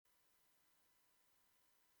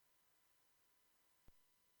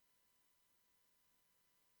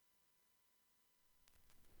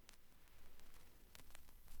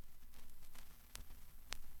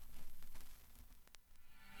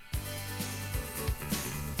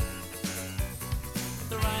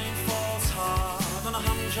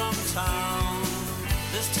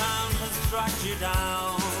dragged you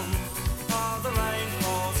down. Oh, the rain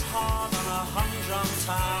falls hard on a humdrum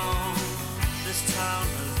town. This town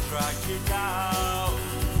has dragged you down.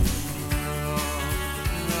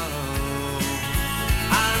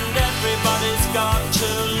 And everybody's got to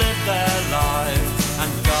live their life,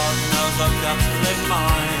 and God knows I've got to live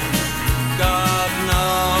mine. God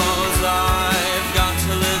knows I've got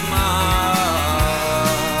to live mine.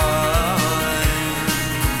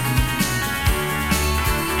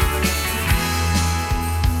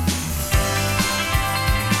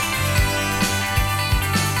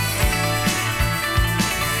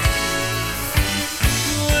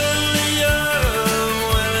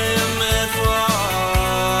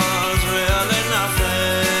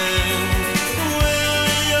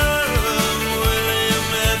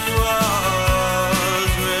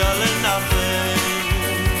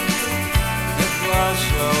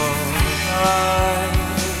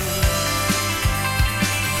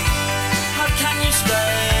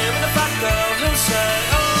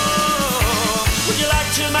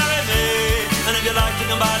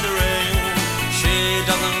 By the ring, she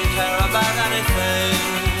doesn't care about anything.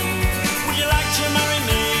 Would you like to marry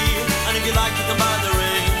me? And if you like, you can buy the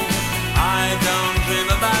ring. I don't dream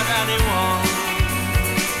about anyone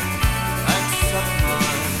except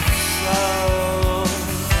myself.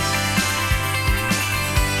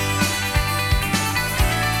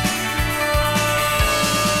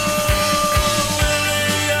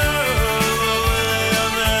 William,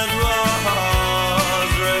 it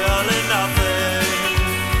was really nothing.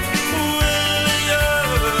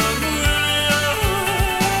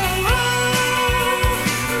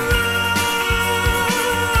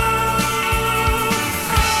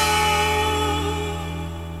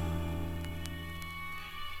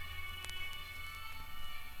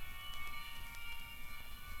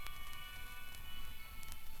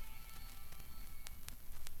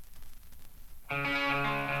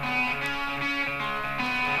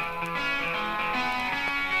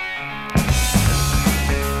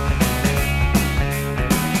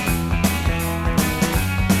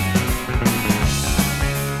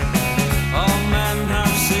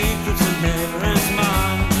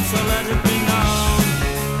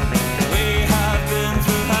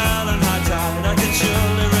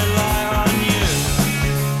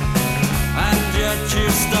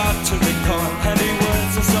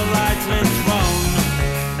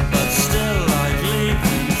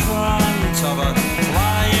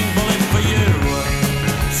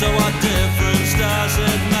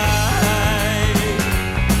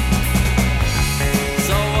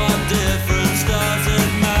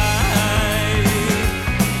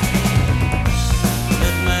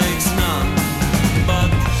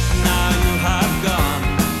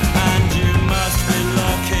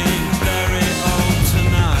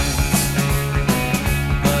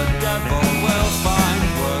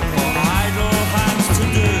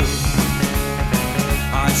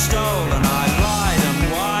 Stole and I lied, and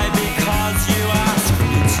why? Because you asked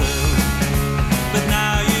me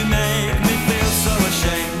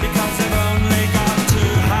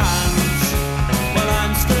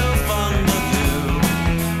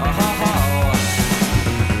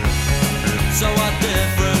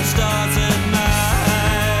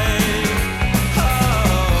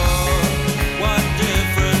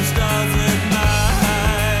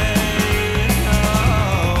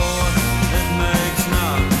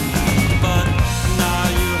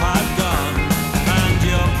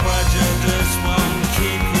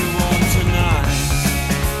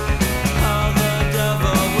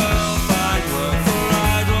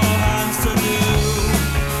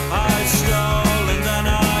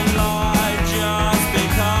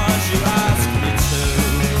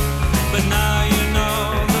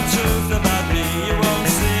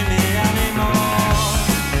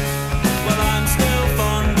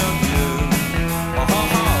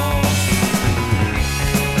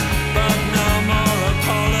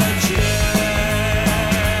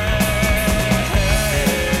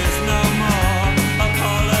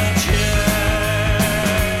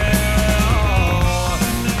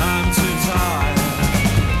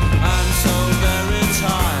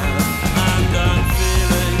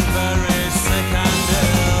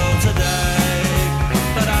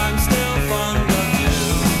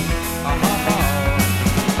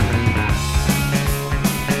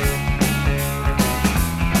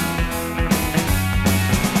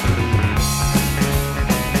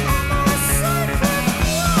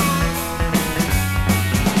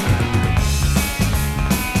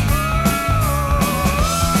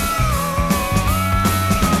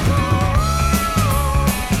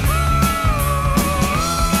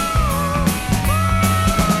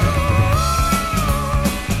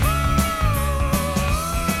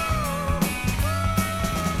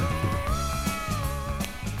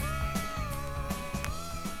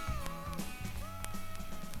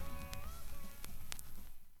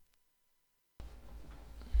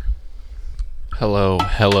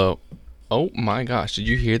Hello. Oh my gosh, did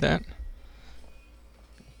you hear that?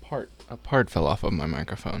 A part fell off of my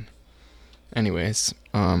microphone. Anyways,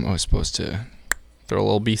 I was supposed to throw a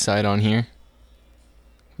little B-side on here.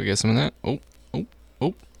 We get some of that? Oh.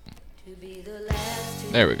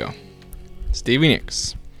 There we go. Stevie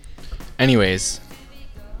Nicks. Anyways,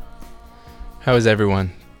 how is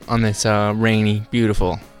everyone on this rainy,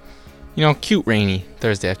 beautiful, cute rainy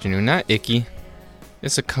Thursday afternoon? Not icky.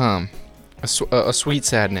 It's a calm, a sweet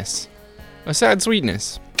sadness, a sad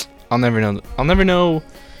sweetness. I'll never know.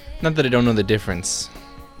 Not that I don't know the difference.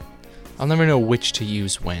 I'll never know which to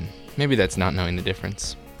use when. Maybe that's not knowing the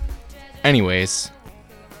difference. Anyways,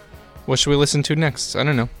 what should we listen to next? I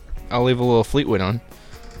don't know. I'll leave a little Fleetwood on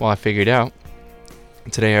while I figure it out.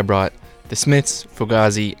 Today I brought The Smiths,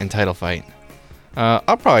 Fugazi, and Title Fight.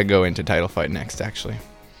 I'll probably go into Title Fight next, actually.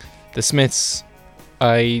 The Smiths,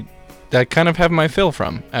 I kind of have my fill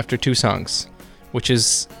from after 2 songs, which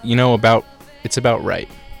is, it's about right.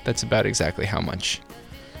 That's about exactly how much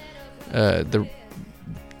the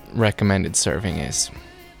recommended serving is.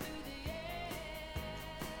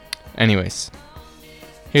 Anyways,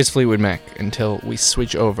 here's Fleetwood Mac until we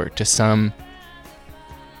switch over to some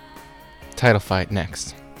Title Fight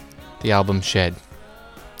next. The album Shed.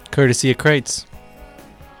 Courtesy of Crates.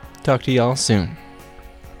 Talk to y'all soon.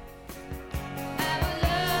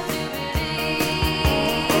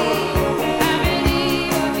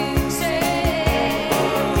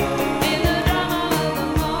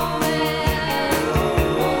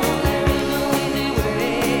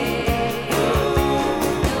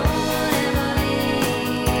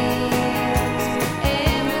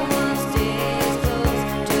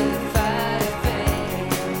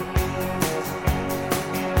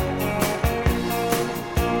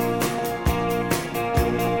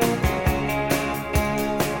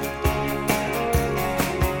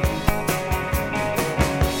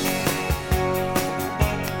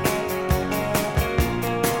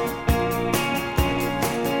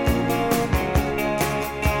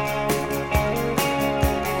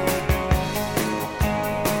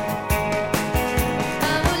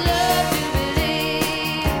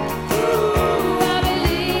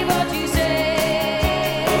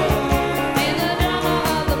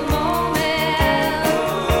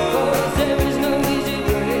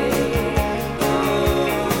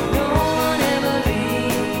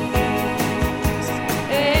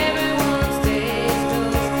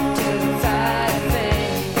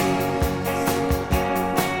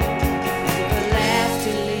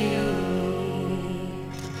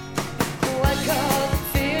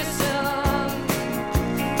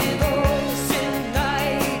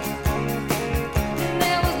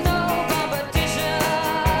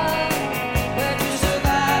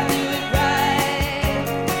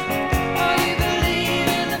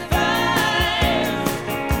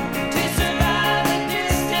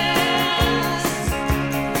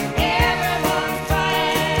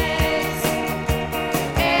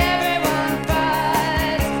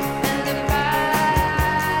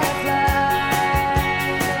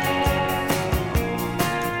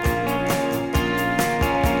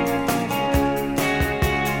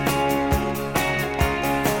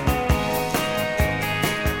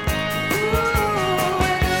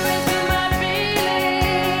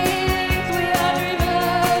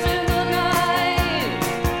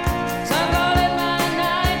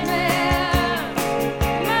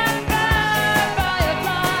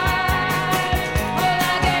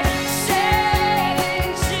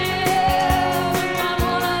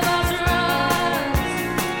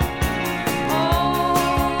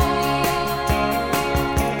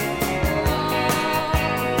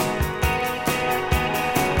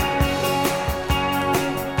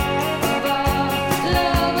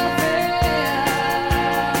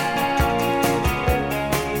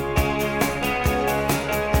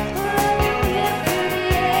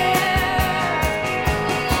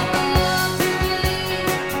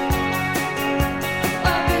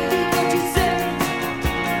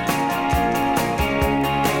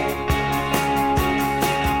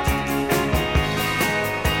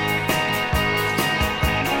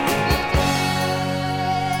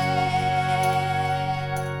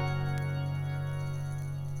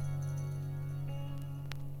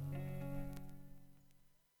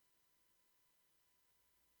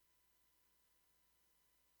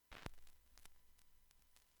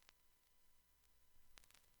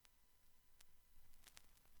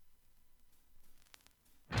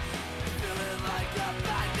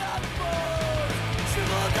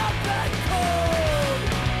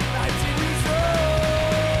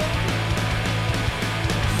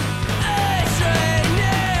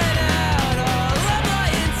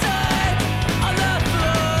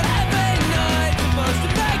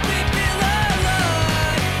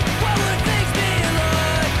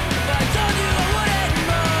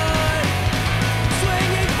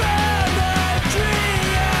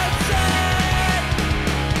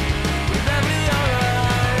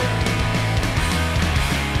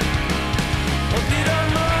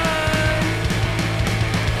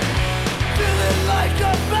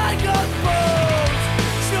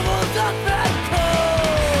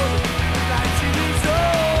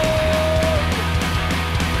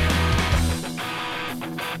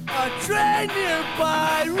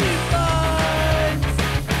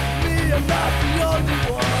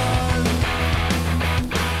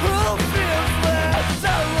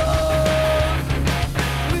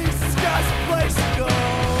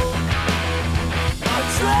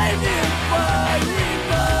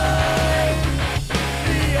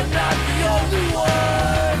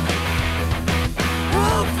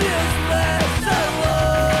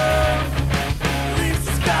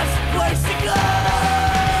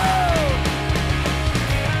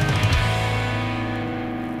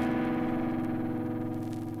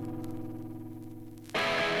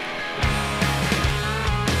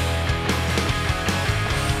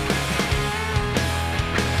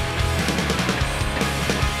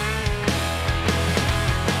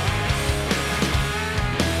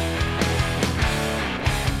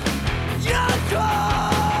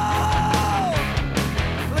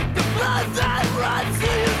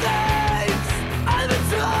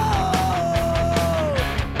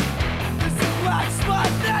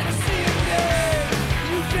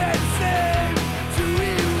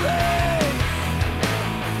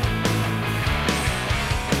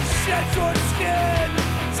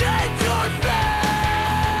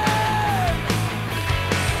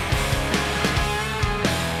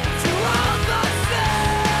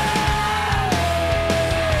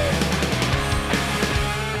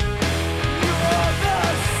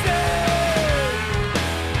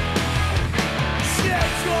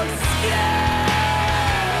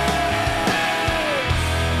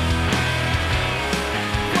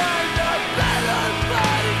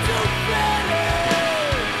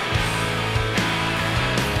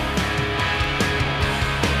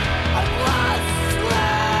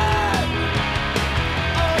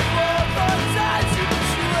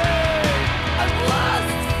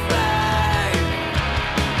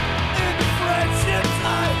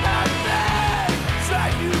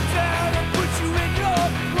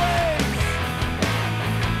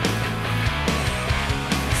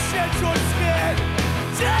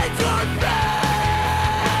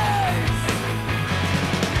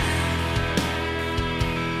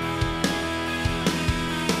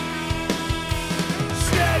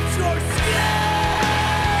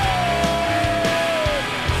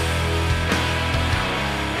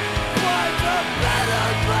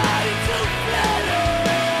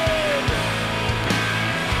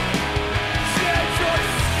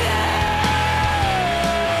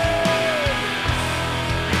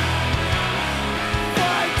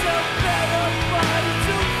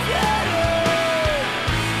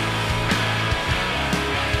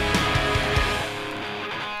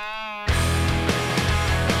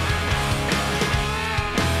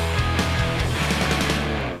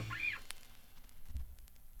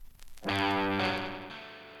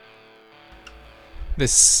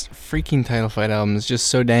 This freaking Title Fight album is just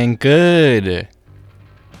so dang good.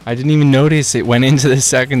 I didn't even notice it went into the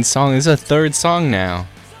second song. This is a third song now.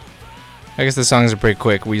 I guess the songs are pretty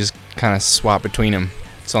quick. We just kind of swap between them.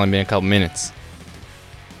 It's only been a couple minutes.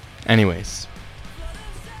 Anyways.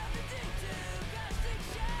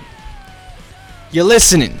 You're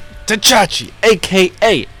listening to Chachi,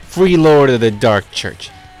 a.k.a. Free Lord of the Dark Church.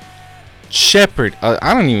 Shepherd.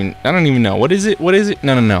 I don't even know. What is it?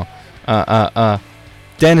 No.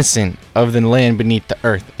 Denizen of the land beneath the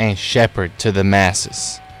earth and shepherd to the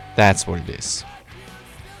masses. That's what it is.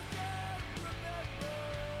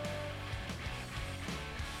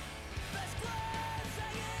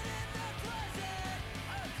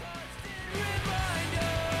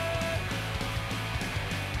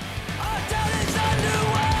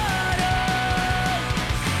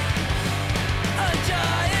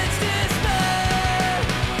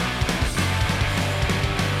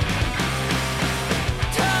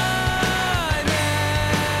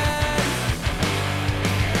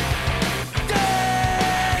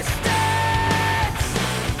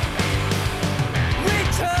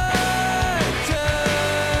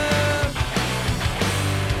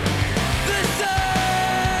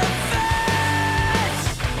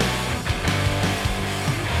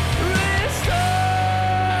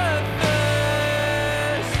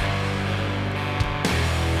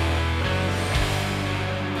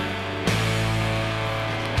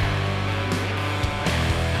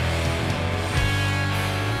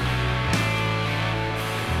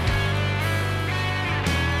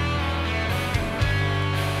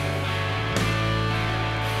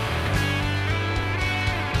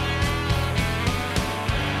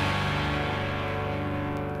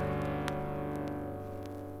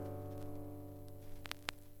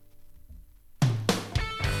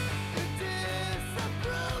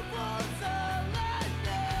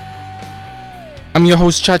 I'm your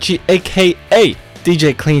host Chachi, aka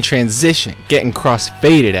DJ Clean Transition, getting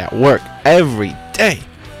cross-faded at work every day.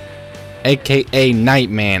 AKA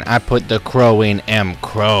Nightman, I put the crow in M.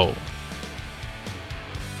 Crow.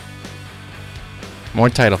 More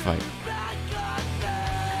title fight.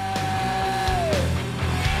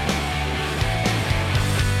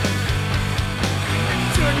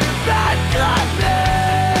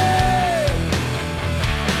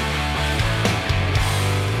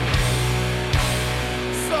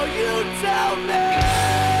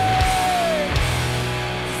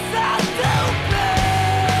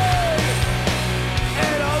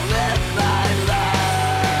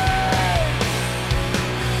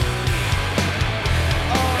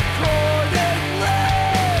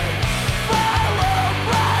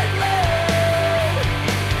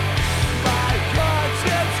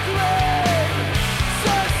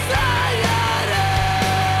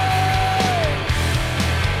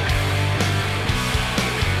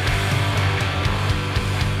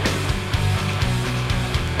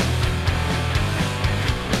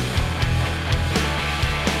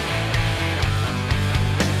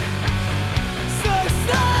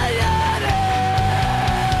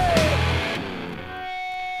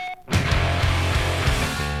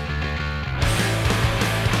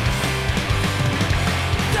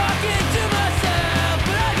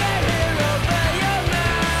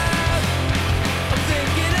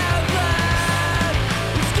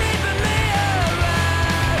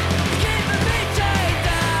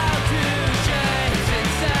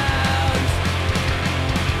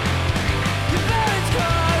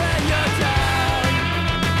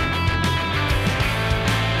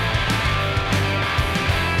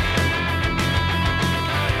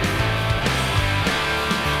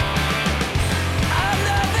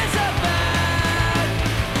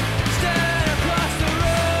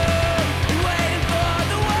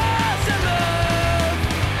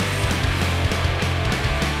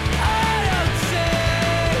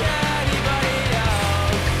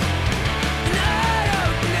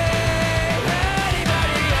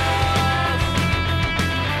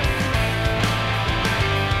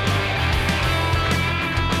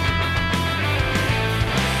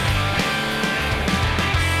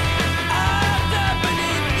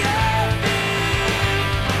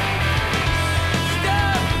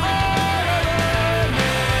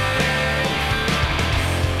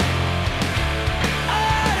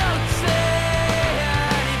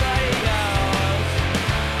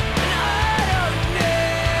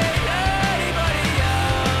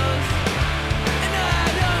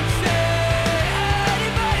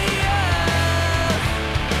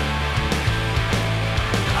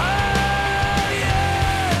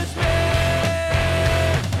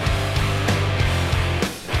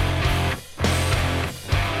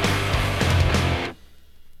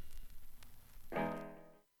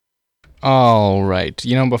 Alright,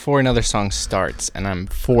 before another song starts, and I'm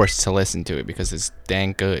forced to listen to it because it's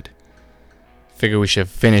dang good, figure we should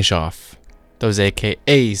finish off those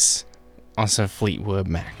AKAs on some Fleetwood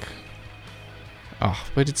Mac. I'll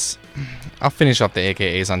finish off the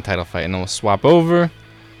AKAs on Title Fight, and then we'll swap over,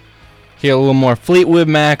 hear a little more Fleetwood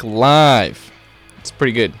Mac live. It's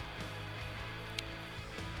pretty good.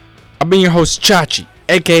 I've been your host, Chachi,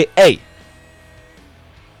 AKA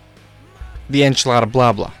the Enchilada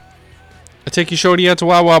Blah Blah. I take your shorty out to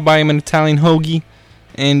Wawa, buy him an Italian hoagie,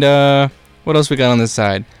 and what else we got on this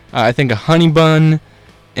side? I think a honey bun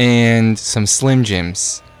and some Slim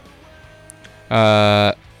Jims.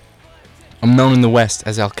 I'm known in the West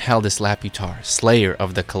as Alcaldus Laputar, slayer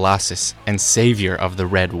of the Colossus and savior of the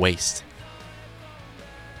Red Waste.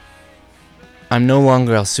 I'm no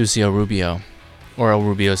longer El Sucio Rubio, or El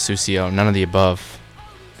Rubio Sucio, none of the above.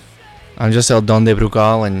 I'm just El Don de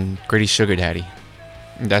Brugal and Gritty Sugar Daddy.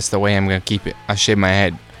 That's the way I'm gonna keep it. I shave my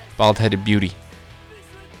head. Bald-headed beauty.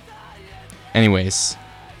 Anyways.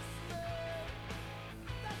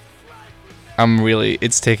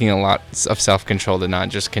 It's taking a lot of self-control to not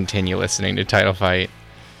just continue listening to Title Fight.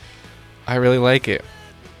 I really like it.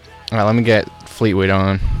 Alright, let me get Fleetwood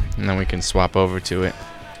on, and then we can swap over to it.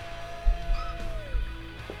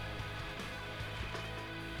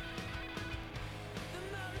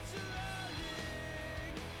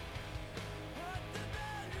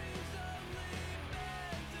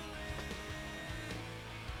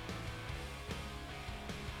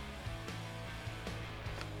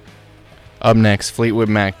 Up next, Fleetwood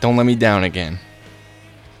Mac, Don't Let Me Down Again.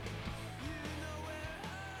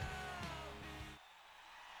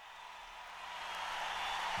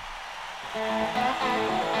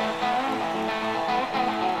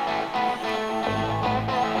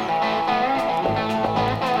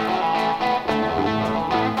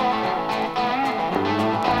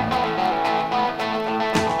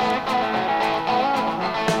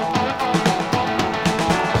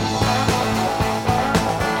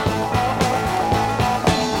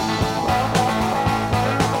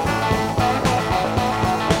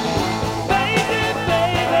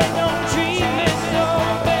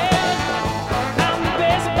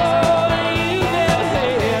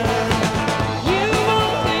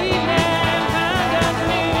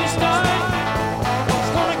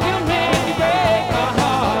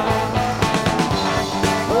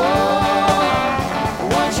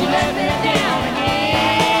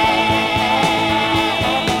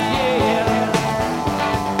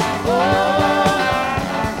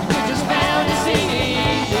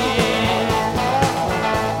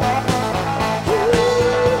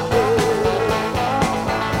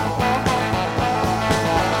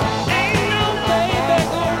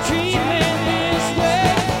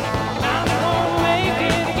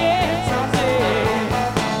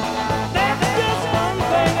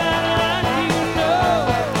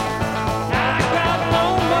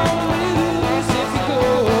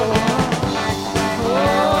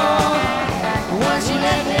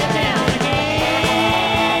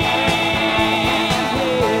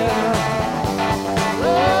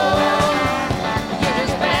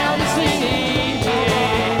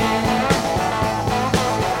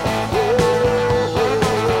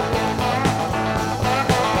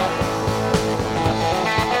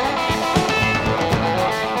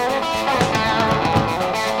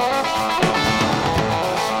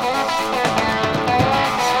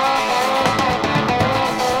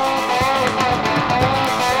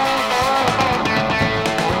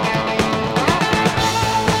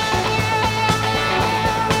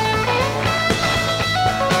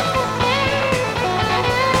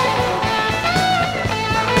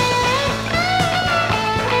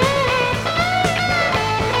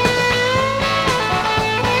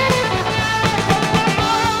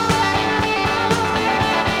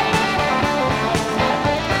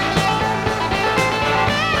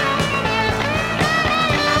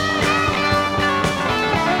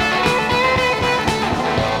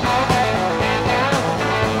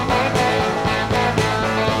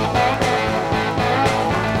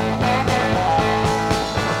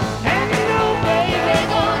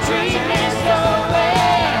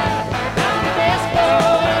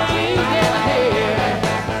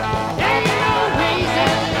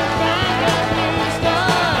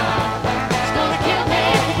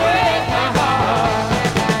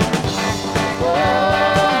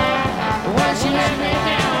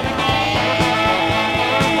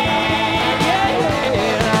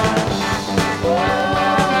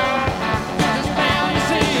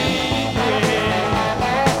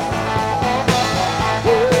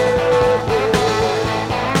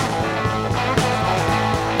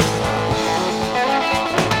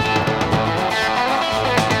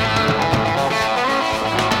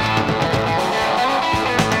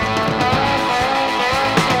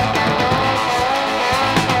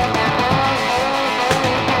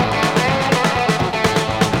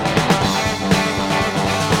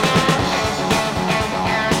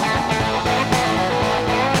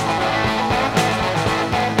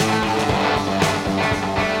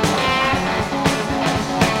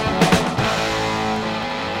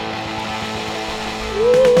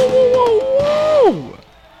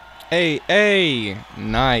 Hey,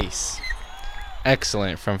 nice.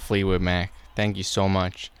 Excellent from Fleetwood Mac. Thank you so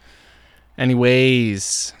much.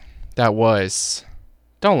 Anyways, that was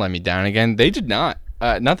Don't Let Me Down Again. They did not.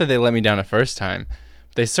 Not that they let me down the first time.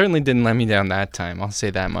 They certainly didn't let me down that time. I'll say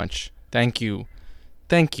that much. Thank you.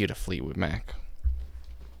 Thank you to Fleetwood Mac.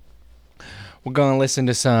 We're going to listen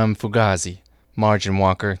to some Fugazi, Margin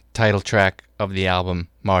Walker, title track of the album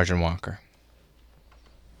Margin Walker.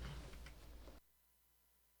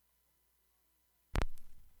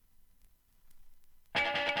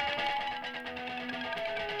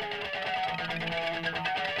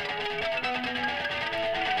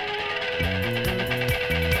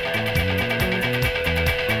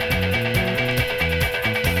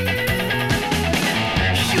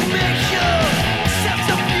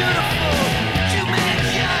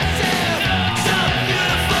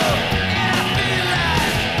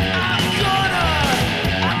 I'm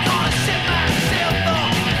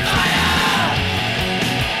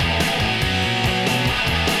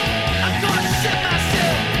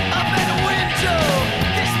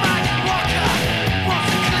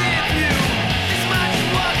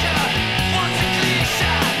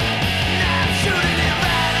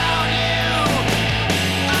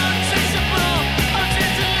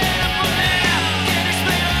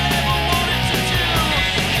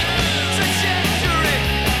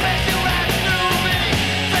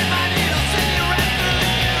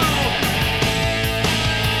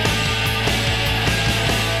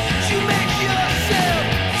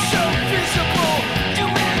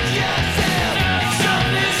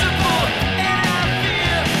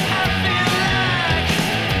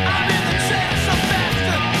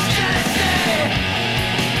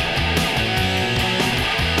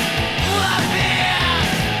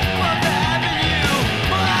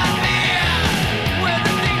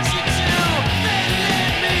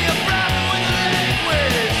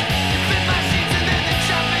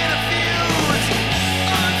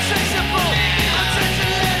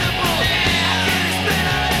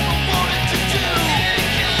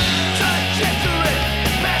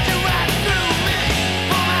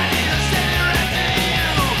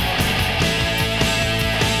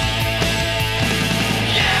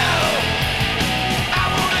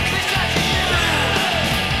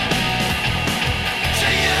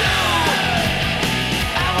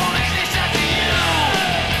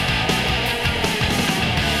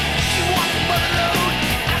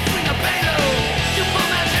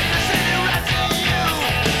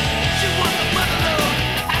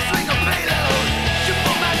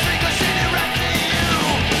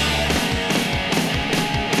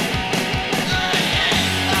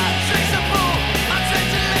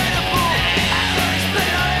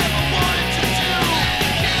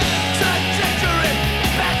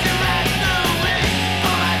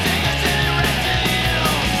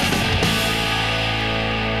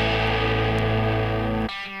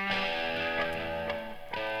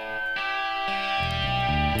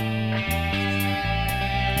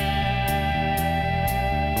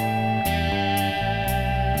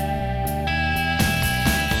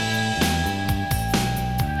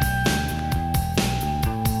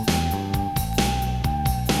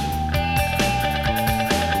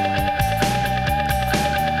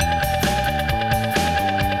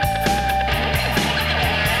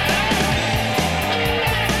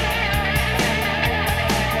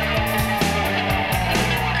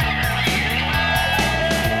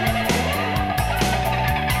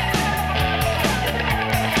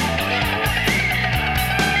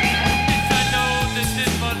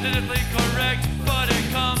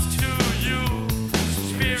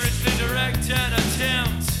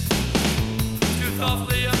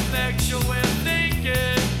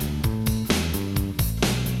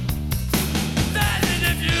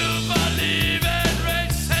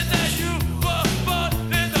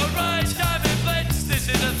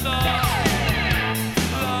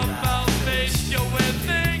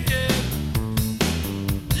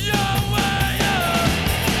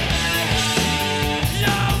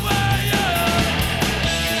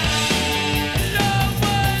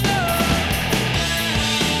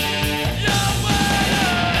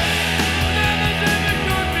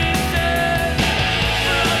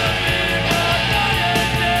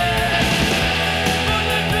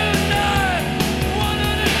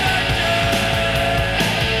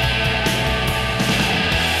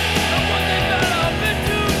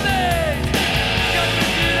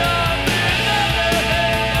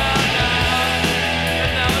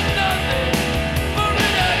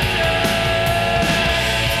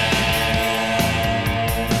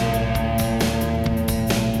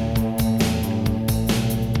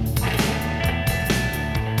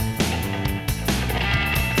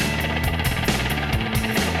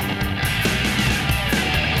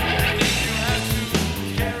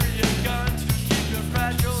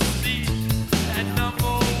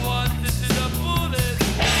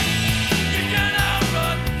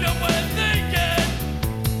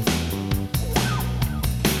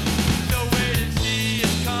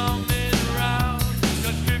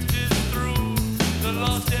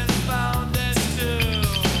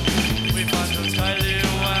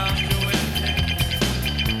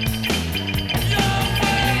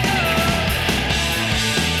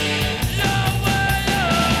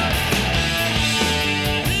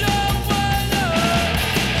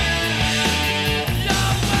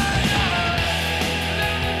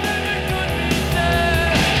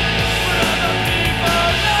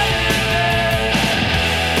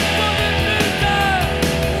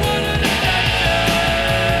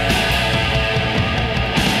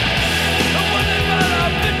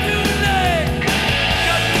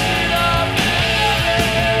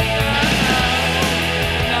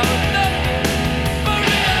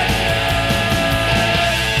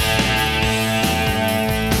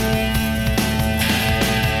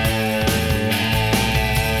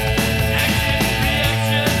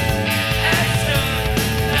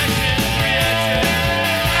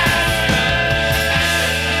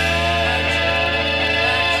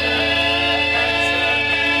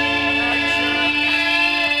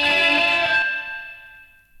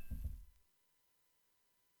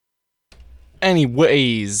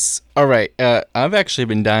Anyways, all right. I've actually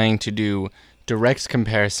been dying to do direct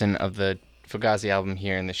comparison of the Fugazi album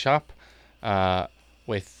here in the shop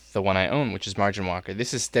with the one I own, which is Margin Walker.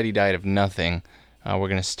 This is Steady Diet of Nothing. We're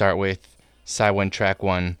going to start with Side 1, Track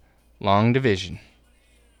 1, Long Division.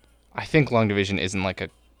 I think Long Division isn't like a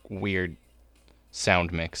weird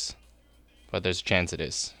sound mix, but there's a chance it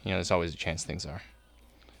is. You know, there's always a chance things are.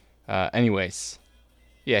 Anyways,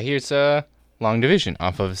 yeah, here's Long Division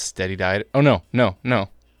off of Steady Diet. Oh, no.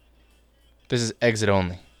 This is Exit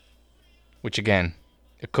Only, which again,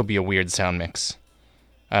 it could be a weird sound mix.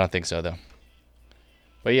 I don't think so, though.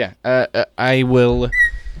 But yeah, I will,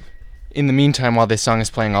 in the meantime, while this song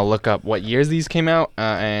is playing, I'll look up what years these came out,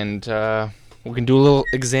 and we can do a little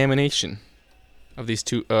examination of the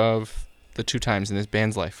two times in this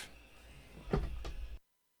band's life.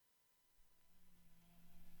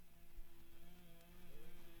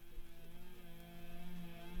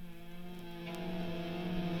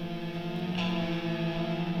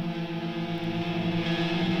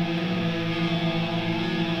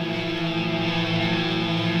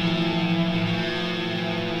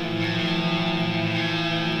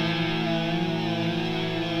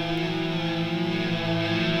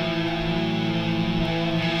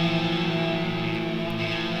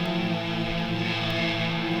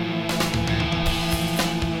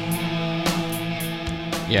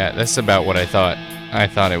 Yeah, that's about what I thought. I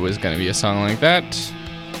thought it was going to be a song like that.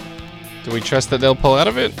 Do we trust that they'll pull out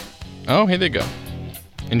of it? Oh, here they go.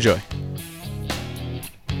 Enjoy.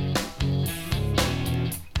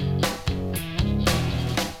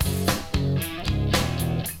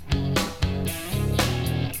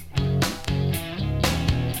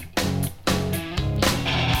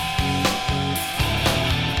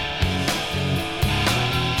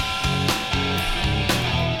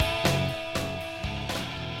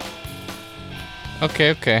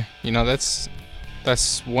 Okay. You know, that's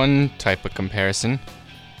one type of comparison.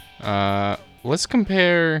 Let's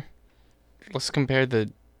compare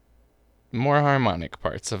the more harmonic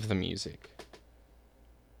parts of the music.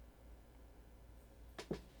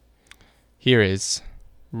 Here is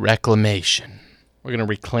Reclamation. We're gonna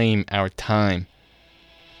reclaim our time.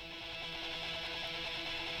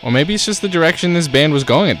 Or maybe it's just the direction this band was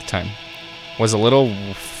going at the time. Was a little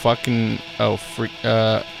fucking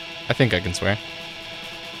I think I can swear.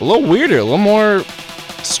 A little weirder, a little more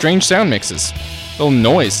strange sound mixes, a little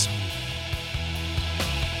noise.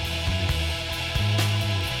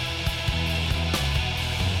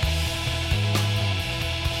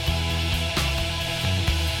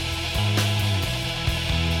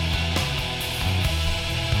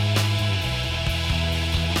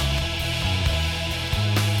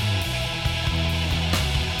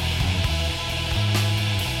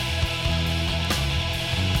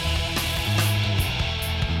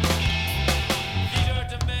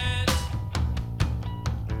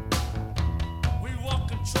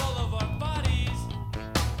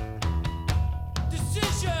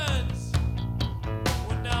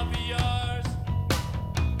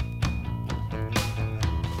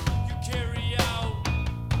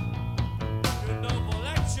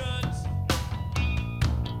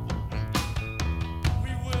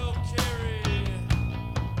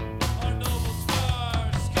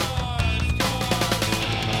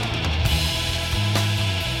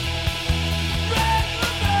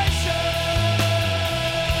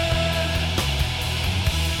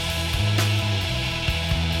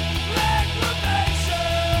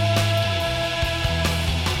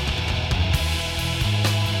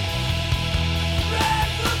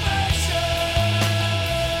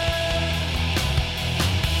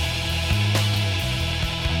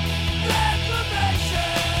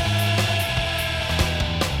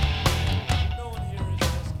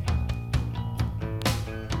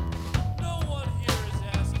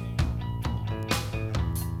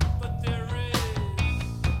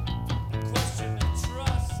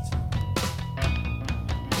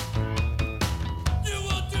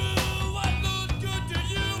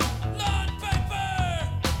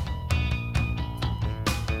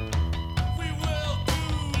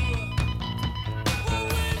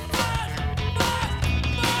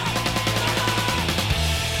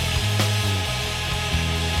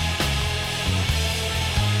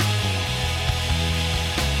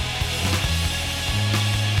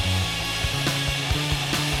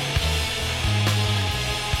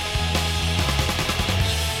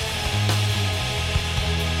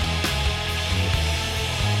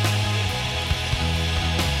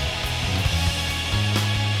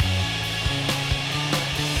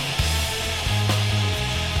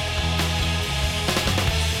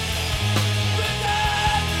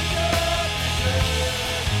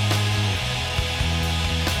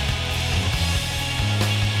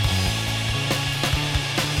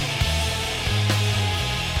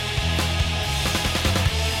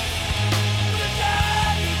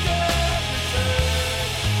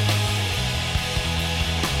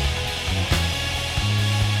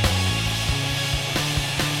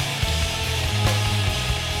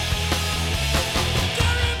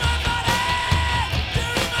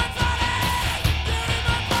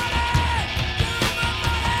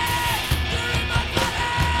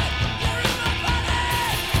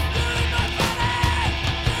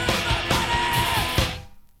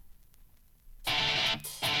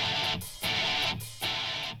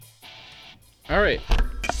 right.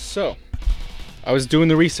 So, I was doing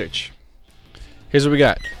the research. Here's what we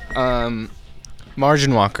got.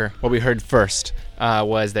 Margin Walker, what we heard first,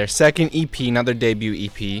 was their second EP, not their debut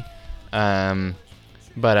EP.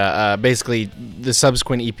 But basically, the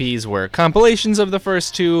subsequent EPs were compilations of the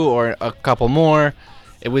first two or a couple more.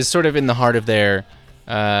 It was sort of in the heart of their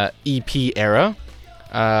EP era.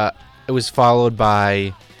 It was followed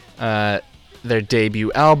by their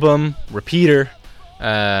debut album, Repeater.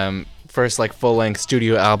 First, like, full-length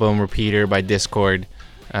studio album, Repeater, by Discord.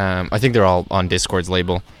 I think they're all on Discord's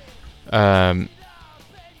label. And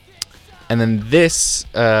then this,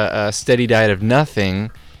 Steady Diet of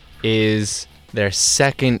Nothing, is their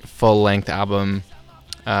second full-length album,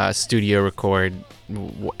 studio record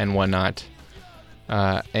and whatnot.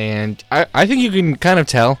 And I think you can kind of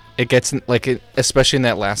tell. It gets, especially in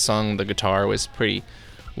that last song, the guitar was pretty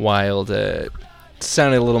wild. It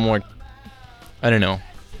sounded a little more, I don't know,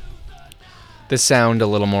 the sound a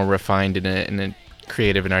little more refined in a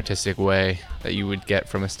creative and artistic way that you would get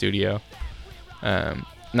from a studio.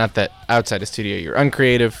 Not that outside a studio you're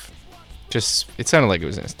uncreative, just it sounded like it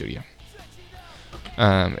was in a studio.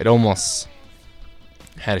 It almost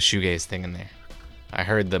had a shoegaze thing in there. I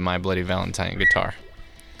heard the My Bloody Valentine guitar.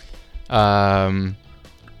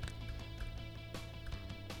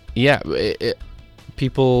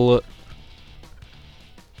 People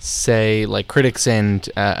say, like, critics and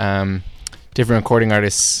different recording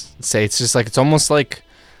artists say it's just like, it's almost like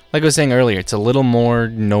I was saying earlier, it's a little more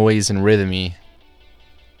noise and rhythmy.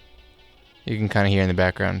 You can kind of hear in the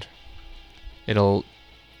background. It'll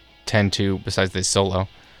tend to, besides the solo,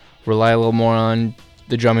 rely a little more on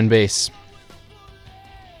the drum and bass.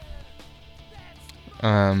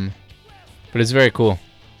 But it's very cool.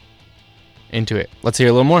 Into it. Let's hear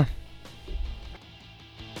a little more.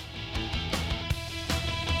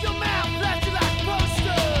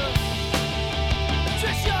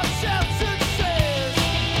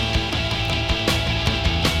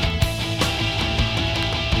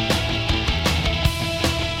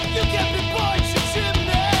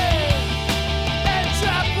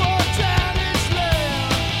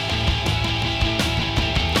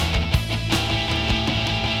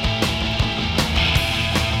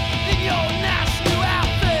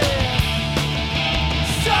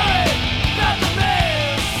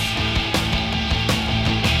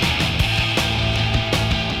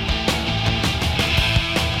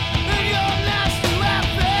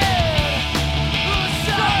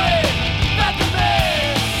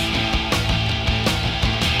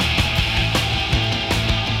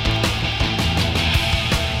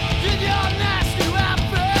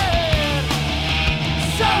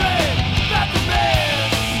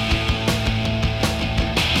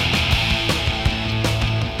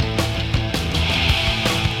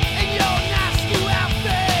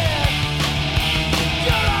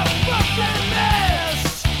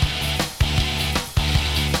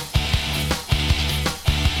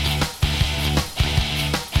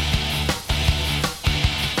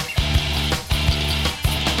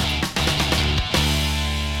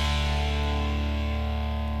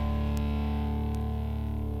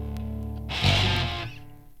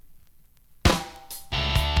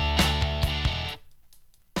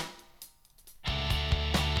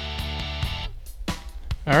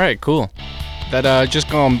 Alright, cool. That just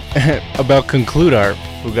gonna about conclude our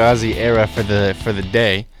Fugazi era for the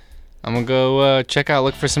day. I'm gonna go check out,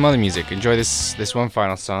 look for some other music. Enjoy this one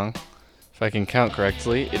final song. If I can count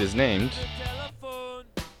correctly, it is named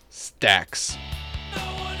Stacks. No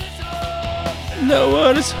one is home. No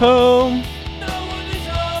one is home.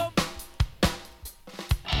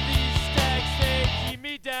 These stacks, they keep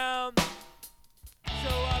me down. So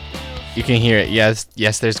I feel You can hear it. Yes,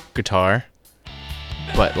 there's guitar,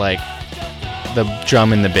 but like the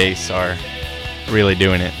drum and the bass are really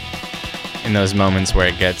doing it in those moments where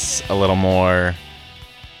it gets a little more,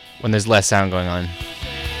 when there's less sound going on.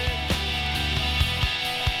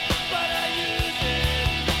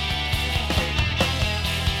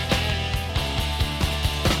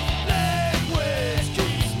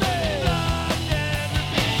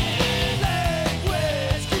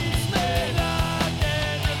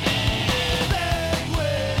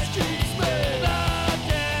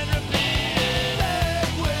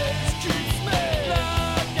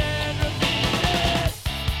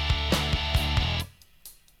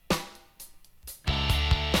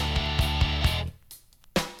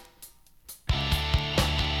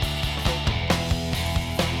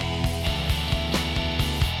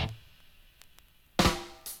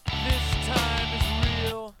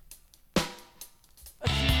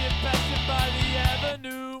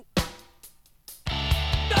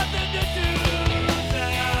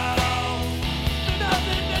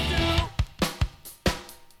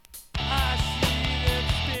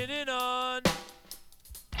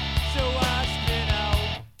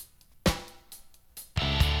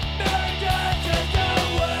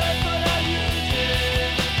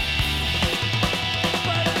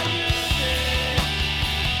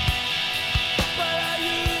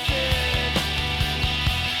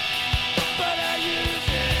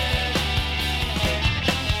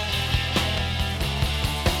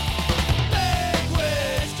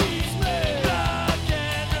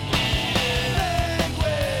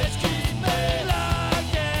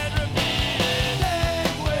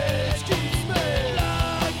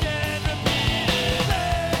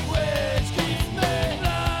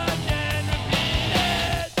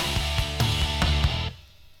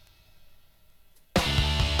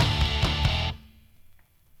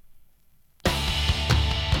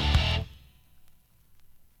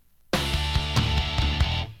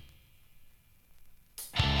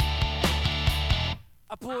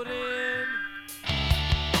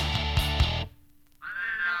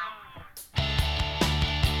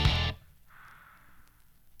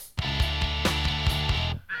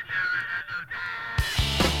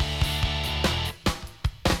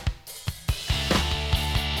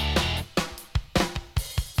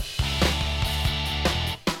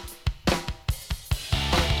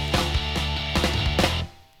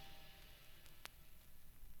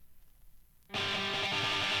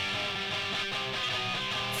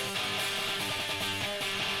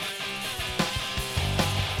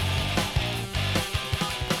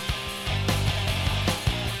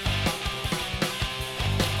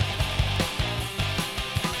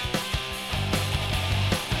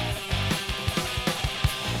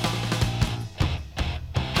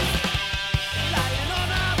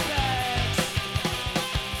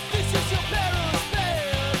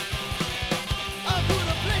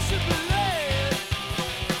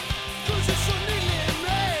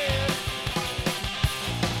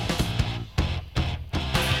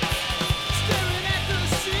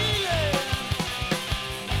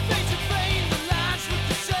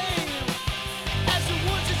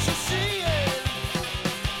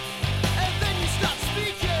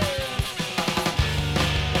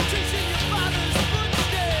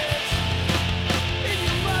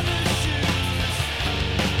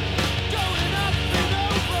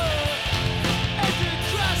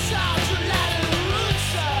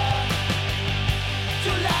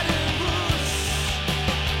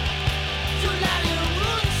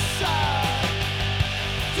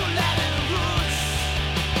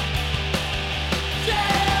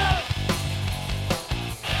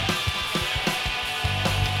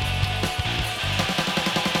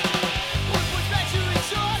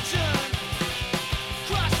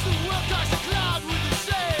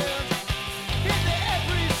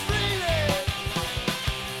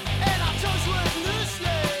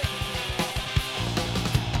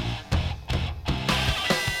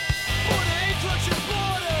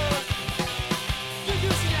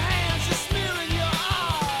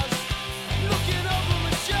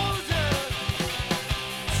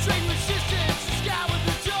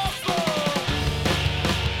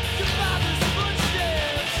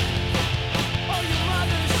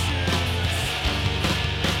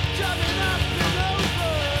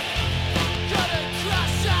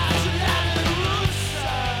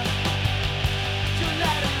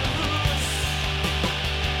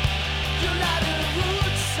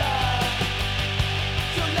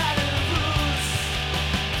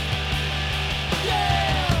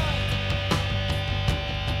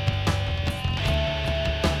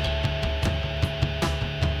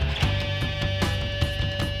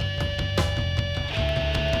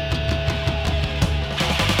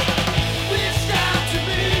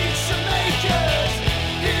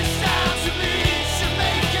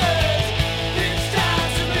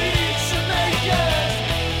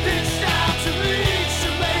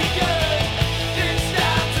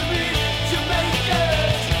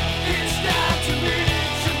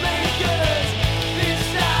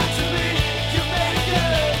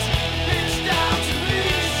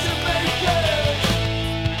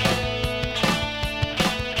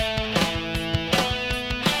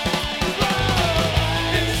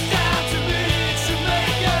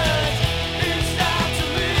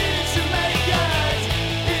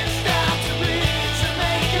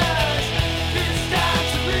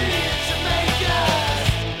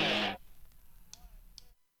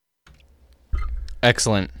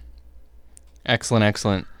 Excellent.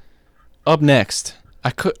 Excellent. Up next,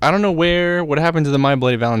 I don't know what happened to the My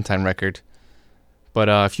Bloody Valentine record, but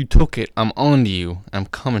if you took it, I'm on to you. I'm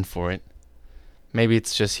coming for it. Maybe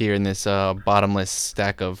it's just here in this bottomless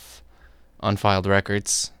stack of unfiled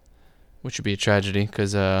records, which would be a tragedy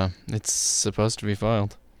because it's supposed to be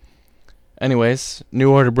filed. Anyways,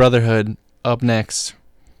 New Order Brotherhood up next.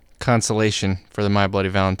 Consolation for the My Bloody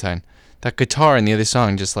Valentine. That guitar in the other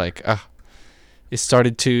song just like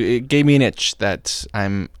it gave me an itch that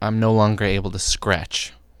I'm no longer able to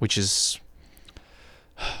scratch, which is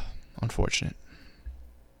unfortunate.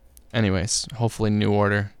 Anyways, hopefully New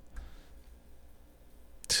Order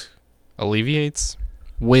alleviates.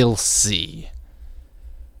 We'll see.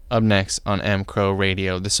 Up next on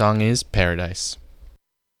mcrowradio, the song is Paradise.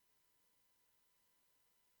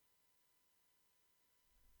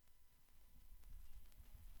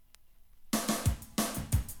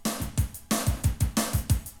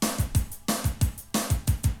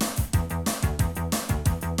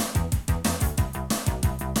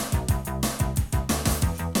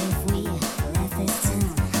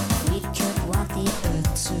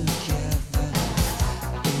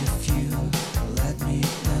 If you let me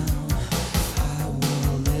down, I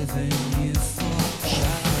will live in you forever.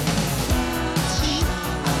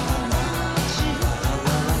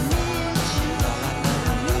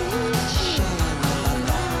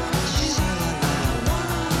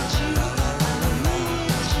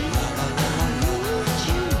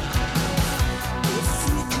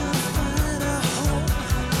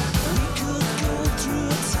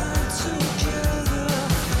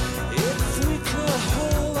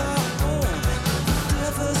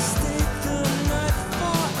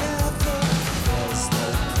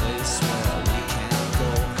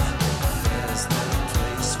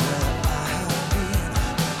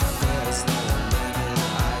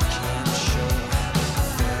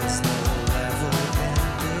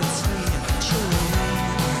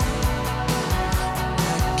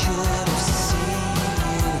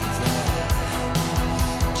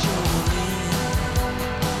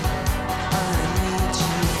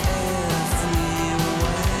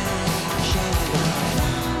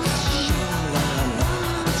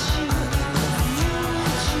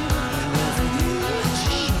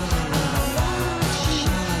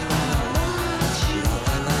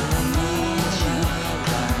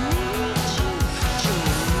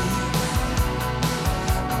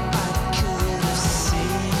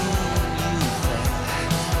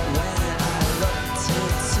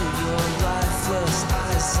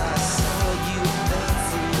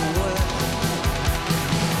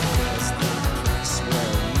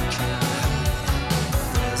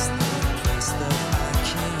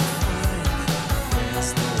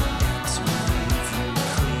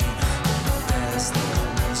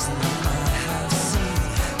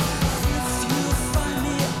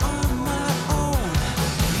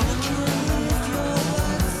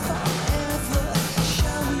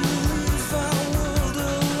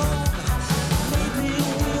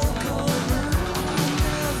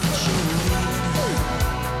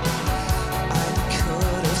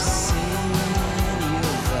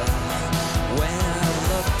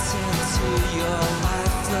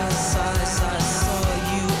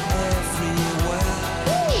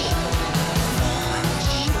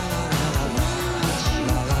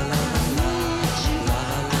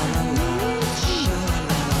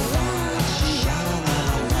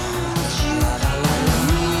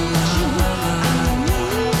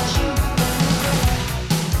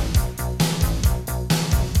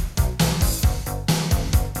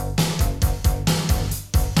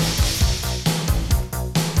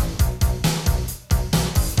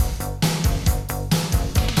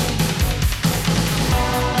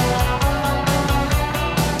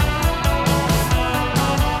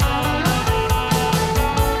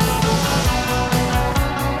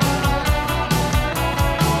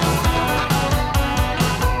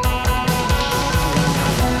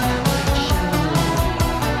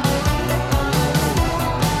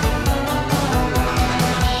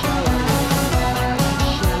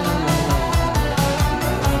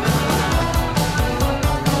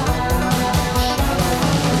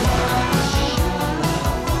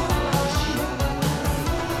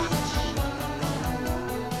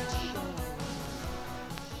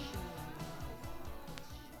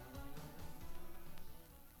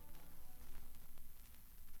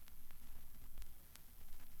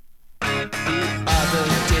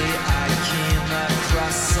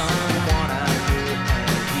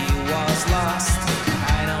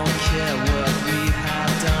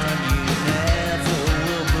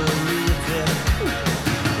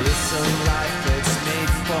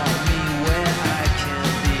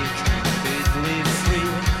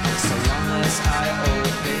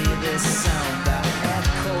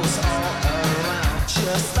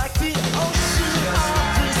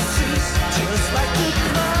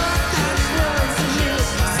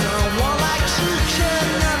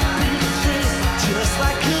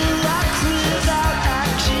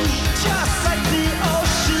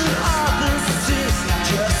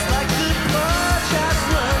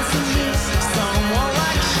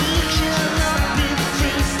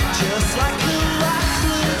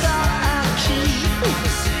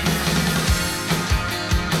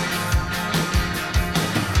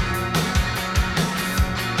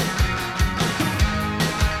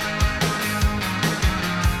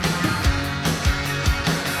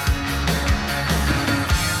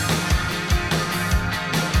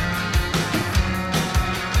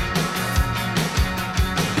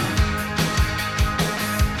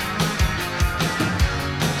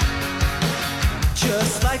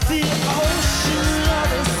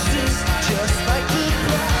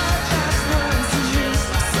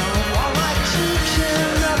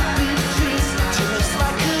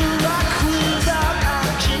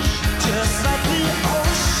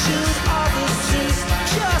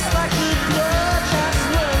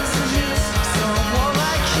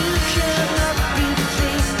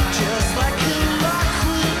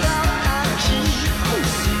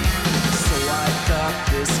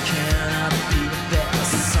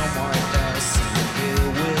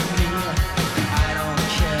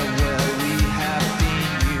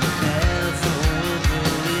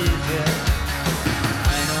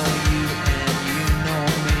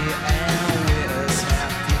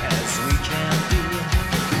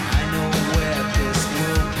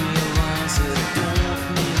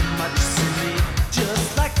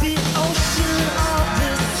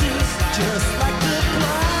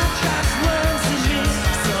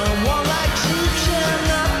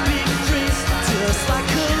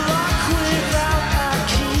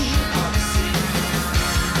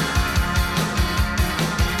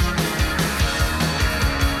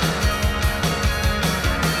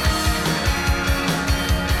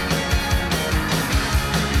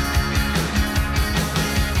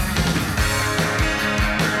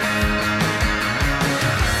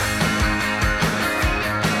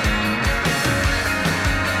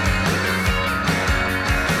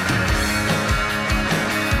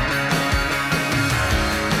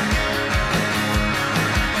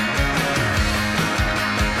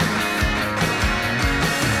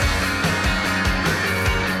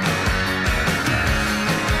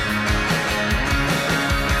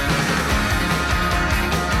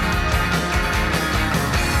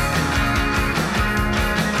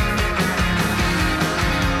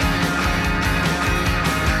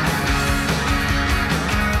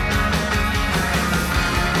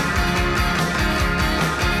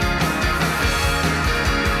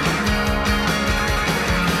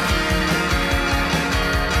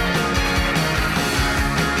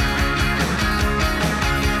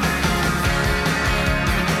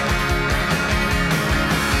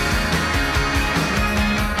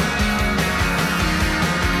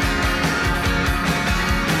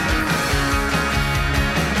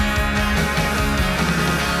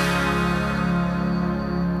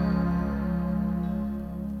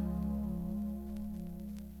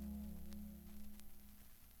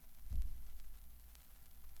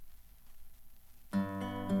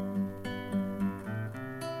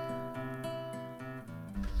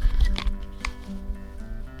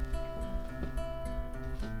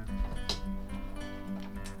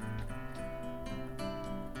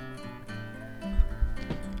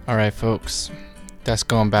 Alright, folks. That's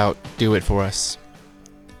going about do it for us.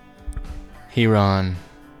 Here on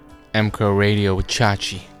mcrowradio with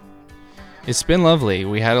Chachi. It's been lovely.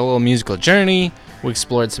 We had a little musical journey. We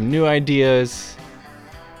explored some new ideas.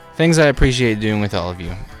 Things I appreciate doing with all of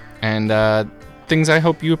you. And things I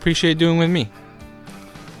hope you appreciate doing with me.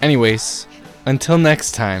 Anyways, until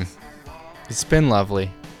next time. It's been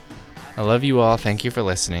lovely. I love you all. Thank you for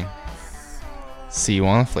listening. See you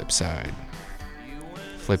on the flip side.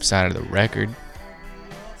 Flip side of the record.